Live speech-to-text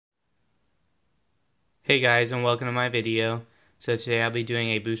Hey guys, and welcome to my video. So today I'll be doing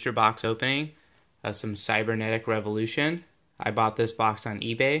a booster box opening of some Cybernetic Revolution. I bought this box on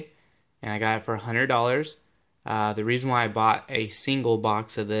eBay and I got it for $100. The reason why I bought a single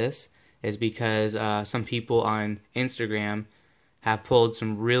box of this is because some people on Instagram have pulled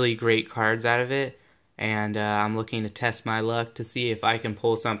some really great cards out of it, and I'm looking to test my luck to see if I can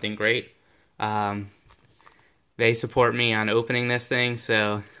pull something great. They support me on opening this thing,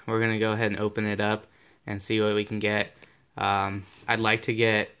 so we're going to go ahead and open it up and see what we can get. I'd like to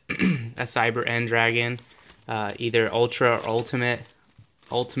get a Cyber End Dragon, either Ultra or Ultimate.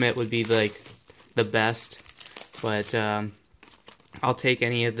 Ultimate would be like the best, but I'll take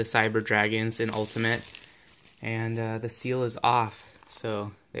any of the Cyber Dragons in Ultimate. And the seal is off,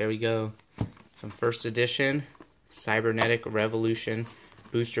 so there we go. Some first edition Cybernetic Revolution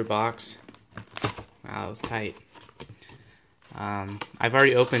booster box. Wow, that was tight. I've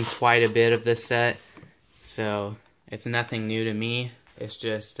already opened quite a bit of this set, so it's nothing new to me. It's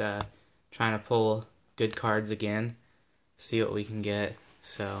just trying to pull good cards again, see what we can get.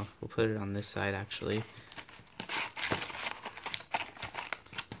 So we'll put it on this side actually.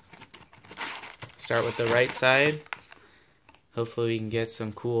 Start with the right side. Hopefully we can get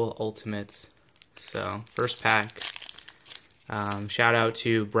some cool ultimates. So first pack. Shout out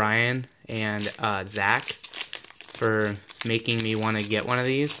to Brian and Zach for making me want to get one of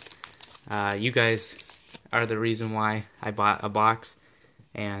these. You guys are the reason why I bought a box,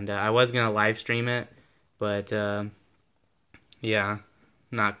 and I was gonna live stream it, but yeah,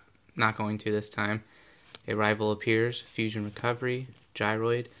 not going to this time. A rival appears, fusion recovery,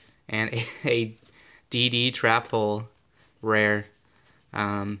 gyroid, and a DD trap hole rare.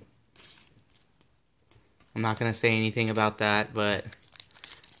 I'm not gonna say anything about that, but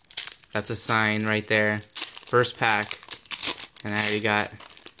that's a sign right there. First pack, and I already got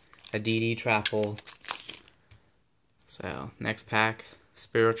a DD trap hole. So next pack,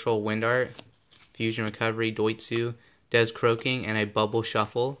 spiritual wind art, fusion recovery, doitsu, des croaking, and a bubble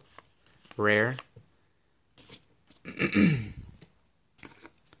shuffle rare. This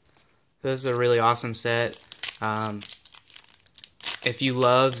is a really awesome set. If you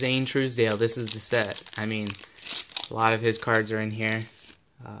love Zane Truesdale, this is the set. I mean, a lot of his cards are in here.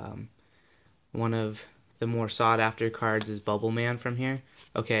 One of the more sought after cards is Bubble Man from here.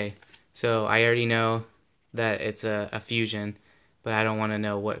 Okay, so I already know that it's a fusion, but I don't want to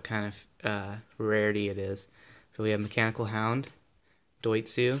know what kind of rarity it is. So we have Mechanical Hound,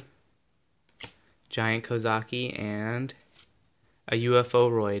 Doitsu, Giant Kozaki, and a UFO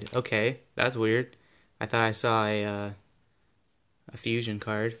Roid. Okay, that's weird. I thought I saw a fusion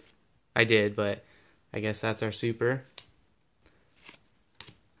card. I did, but I guess that's our super.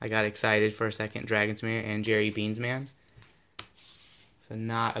 I got excited for a second. Dragon's Mirror and Jerry Beansman. So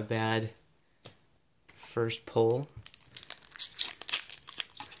not a bad first pull.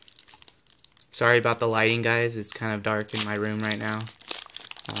 Sorry about the lighting, guys. It's kind of dark in my room right now.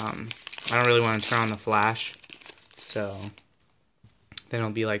 I don't really want to turn on the flash, so then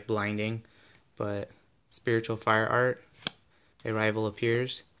it'll be like blinding. But Spiritual Fire Art, a rival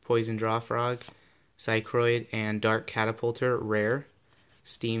appears, Poison Draw Frog, Psychroid, and Dark Catapulter rare.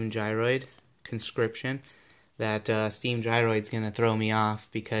 Steam Gyroid, Conscription. That Steam Gyroid's gonna throw me off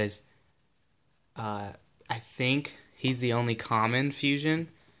because I think he's the only common fusion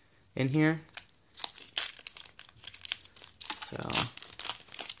in here. So,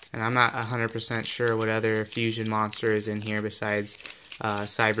 and I'm not 100% sure what other fusion monster is in here besides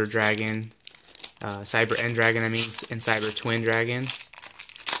Cyber Dragon, Cyber End Dragon, I mean, and Cyber Twin Dragon.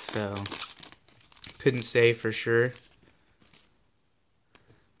 So, couldn't say for sure.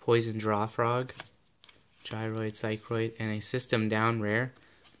 Poison Draw Frog, Gyroid, Psychroid, and a System Down rare.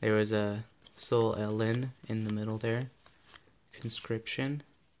 There was a Soul Elin in the middle there. Conscription.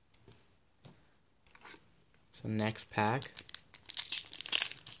 So next pack.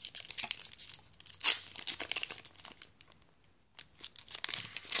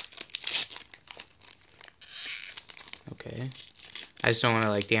 Okay. I just don't want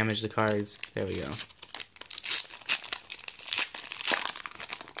to like damage the cards. There we go.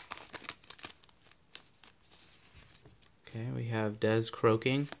 Okay, we have Des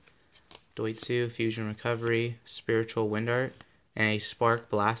Croaking, Doitsu, Fusion Recovery, Spiritual Wind Art, and a Spark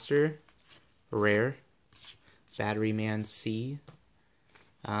Blaster, rare. Battery Man C.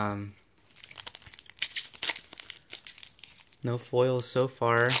 No foils so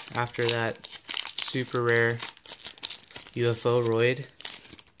far after that super rare UFO Roid.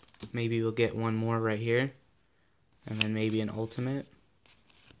 Maybe we'll get one more right here, and then maybe an ultimate.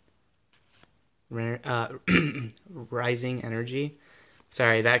 Rising Energy,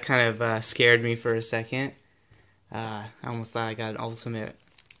 Sorry, that kind of scared me for a second. I almost thought I got an ultimate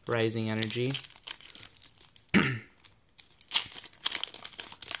rising energy.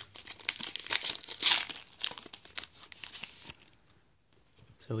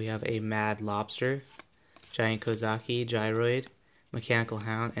 So we have a Mad Lobster, Giant Kozaki, Gyroid, Mechanical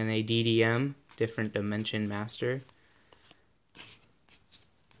Hound, and a DDM, Different Dimension Master.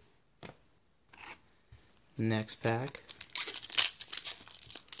 Next pack.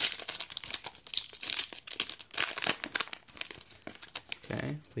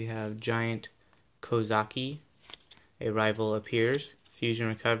 Okay, we have Giant Kozaki, a Rival Appears, Fusion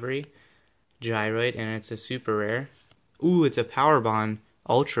Recovery, Gyroid, and it's a super rare. Ooh, it's a Power Bond,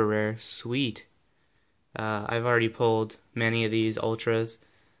 ultra rare, sweet. I've already pulled many of these ultras,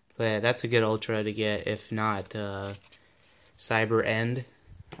 but that's a good ultra to get, if not Cyber End.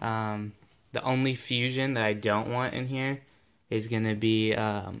 The only fusion that I don't want in here is going to be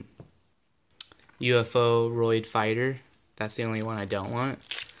UFO Roid Fighter. That's the only one I don't want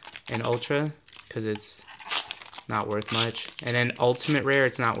in Ultra, because it's not worth much. And then Ultimate Rare,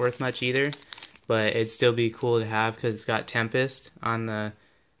 it's not worth much either, but it'd still be cool to have because it's got Tempest on the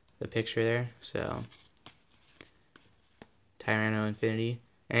picture there. So Tyranno Infinity.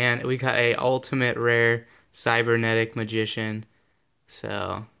 And we got a Ultimate Rare Cybernetic Magician.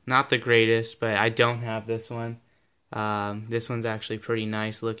 So not the greatest, but I don't have this one. This one's actually pretty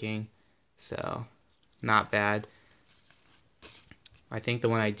nice looking, so not bad. I think the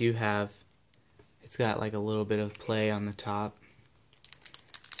one I do have, it's got like a little bit of play on the top,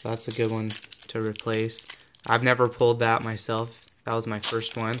 so that's a good one to replace. I've never pulled that myself. That was my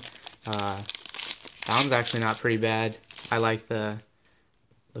first one. That one's actually not pretty bad. I like the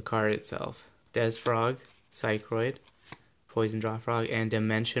card itself. Des Frog, Psychroid, Poison Draw Frog, and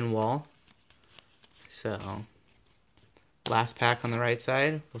Dimension Wall. So last pack on the right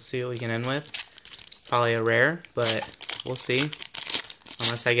side. We'll see what we can end with. Probably a rare, but we'll see.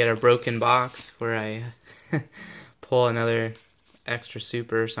 Unless I get a broken box where I pull another extra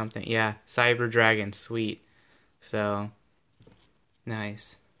super or something. Yeah, Cyber Dragon, sweet. So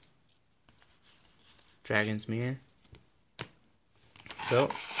nice. Dragon's Mirror. So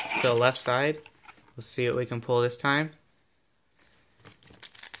to the left side, we'll see what we can pull this time.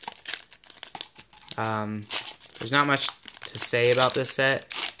 There's not much to say about this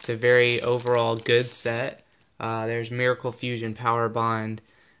set. It's a very overall good set. There's Miracle Fusion, Power Bond,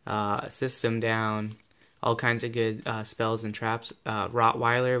 System Down, all kinds of good spells and traps.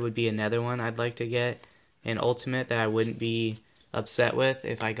 Rottweiler would be another one I'd like to get in Ultimate that I wouldn't be upset with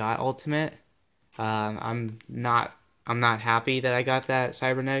if I got Ultimate. I'm not happy that I got that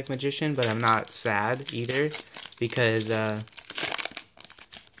Cybernetic Magician, but I'm not sad either because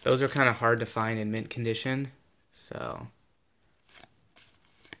those are kind of hard to find in mint condition. So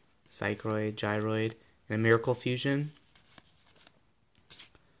Psychroid, Gyroid, and a Miracle Fusion.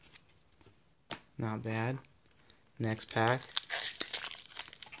 Not bad. Next pack.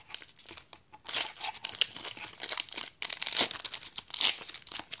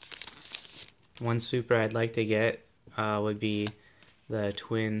 One super I'd like to get would be the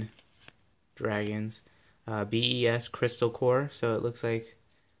Twin Dragons. BES Crystal Core, so it looks like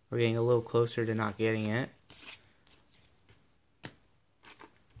we're getting a little closer to not getting it.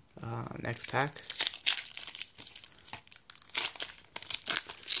 Next pack.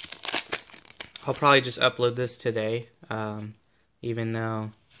 I'll probably just upload this today, even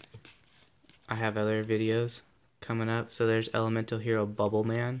though I have other videos coming up. So there's Elemental Hero Bubble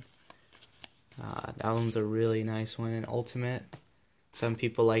Man. That one's a really nice one in Ultimate. Some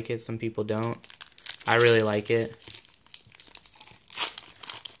people like it, some people don't. I really like it.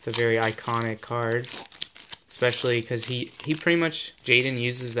 It's a very iconic card, especially because he pretty much, Jaden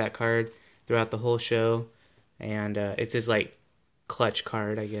uses that card throughout the whole show, and it's his like clutch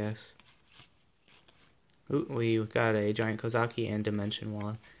card, I guess. Ooh, we got a Giant Kozaki and Dimension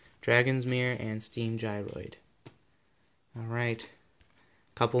Wall, Dragon's Mirror, and Steam Gyroid. Alright,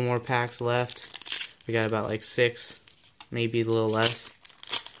 couple more packs left. We got about like 6, maybe a little less.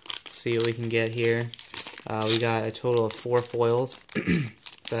 Let's see what we can get here. We got a total of 4 foils,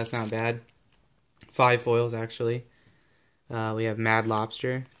 so that's not bad. 5 foils actually. We have Mad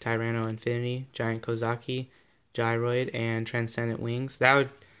Lobster, Tyranno Infinity, Giant Kozaki, Gyroid, and Transcendent Wings. That would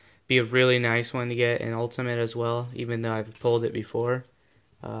be a really nice one to get in Ultimate as well, even though I've pulled it before.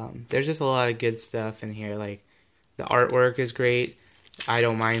 There's just a lot of good stuff in here. Like, the artwork is great. I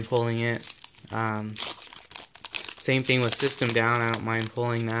don't mind pulling it. Same thing with System Down. I don't mind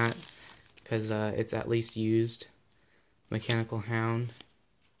pulling that because it's at least used. Mechanical Hound,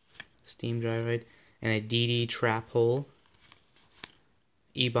 Steam Gyroid, and a DD Trap Hole.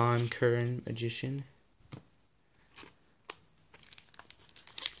 Ebon Curran Magician.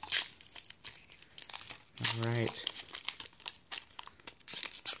 Alright.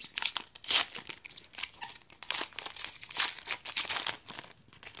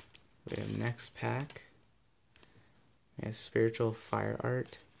 We have next pack. We have Spiritual Fire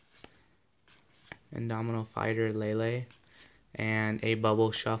Art, Indomitable Fighter Lele, and a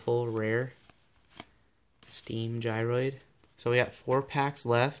Bubble Shuffle rare. Steam Gyroid. So we got 4 packs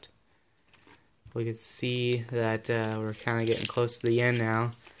left. We can see that we're kind of getting close to the end now.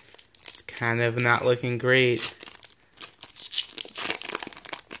 It's kind of not looking great.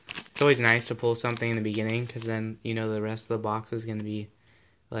 It's always nice to pull something in the beginning, because then you know the rest of the box is going to be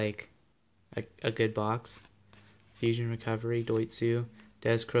like a good box. Fusion Recovery, Doitsu,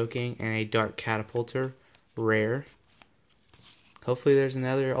 Des Croaking, and a Dark Catapulter rare. Hopefully there's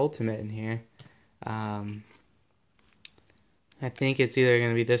another ultimate in here. I think it's either going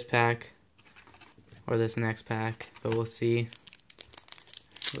to be this pack or this next pack, but we'll see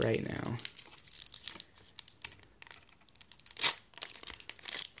right now.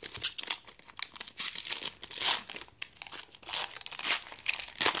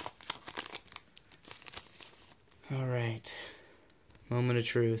 Alright, moment of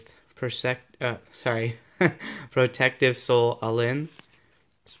truth. Protective Soul Alin,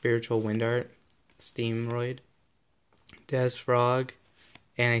 Spiritual Wind Art, Steamroid, Des Frog,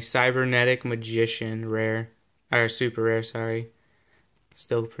 and a Cybernetic Magician rare, or super rare, sorry.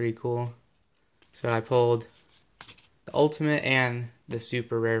 Still pretty cool. So I pulled the ultimate and the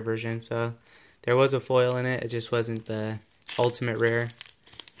super rare version, so there was a foil in it, it just wasn't the ultimate rare.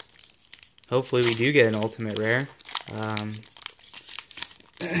 Hopefully we do get an ultimate rare.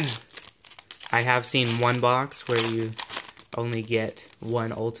 I have seen one box where you only get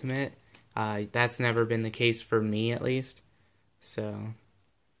one ultimate. That's never been the case for me, at least. So,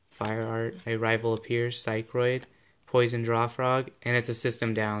 Fire Art, a Rival Appears, Psychroid, Poison Draw Frog, and it's a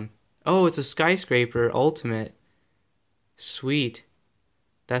system down. Oh, it's a Skyscraper ultimate. Sweet.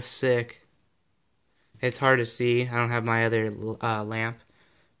 That's sick. It's hard to see. I don't have my other lamp.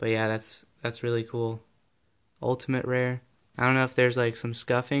 But yeah, that's really cool. Ultimate rare. I don't know if there's like some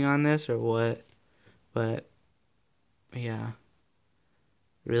scuffing on this or what, but yeah,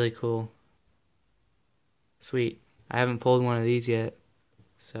 really cool. Sweet. I haven't pulled one of these yet,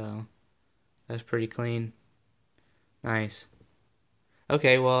 so that's pretty clean. Nice.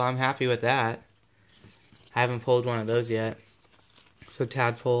 Okay, well, I'm happy with that. I haven't pulled one of those yet. So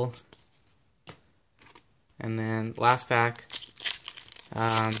Tadpole. And then last pack.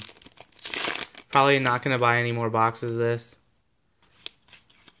 Probably not going to buy any more boxes of this.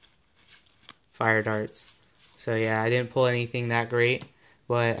 Fire Darts. So yeah, I didn't pull anything that great,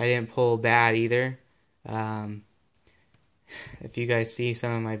 but I didn't pull bad either. If you guys see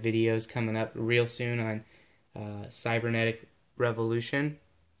some of my videos coming up real soon on Cybernetic Revolution,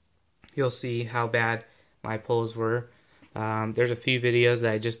 you'll see how bad my pulls were. There's a few videos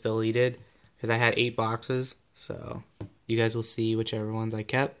that I just deleted because I had 8 boxes, so you guys will see whichever ones I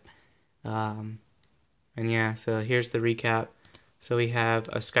kept. And yeah, so here's the recap. So we have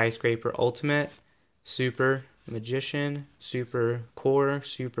a Skyscraper Ultimate, Super Magician, Super Core,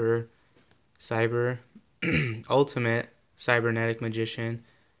 Super Cyber, Ultimate Cybernetic Magician,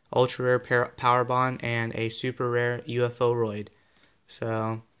 Ultra Rare Power Bond, and a Super Rare UFO Roid.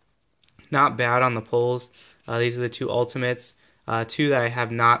 So not bad on the pulls. These are the 2 Ultimates, 2 that I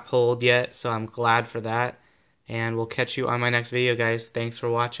have not pulled yet, so I'm glad for that. And we'll catch you on my next video, guys. Thanks for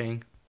watching.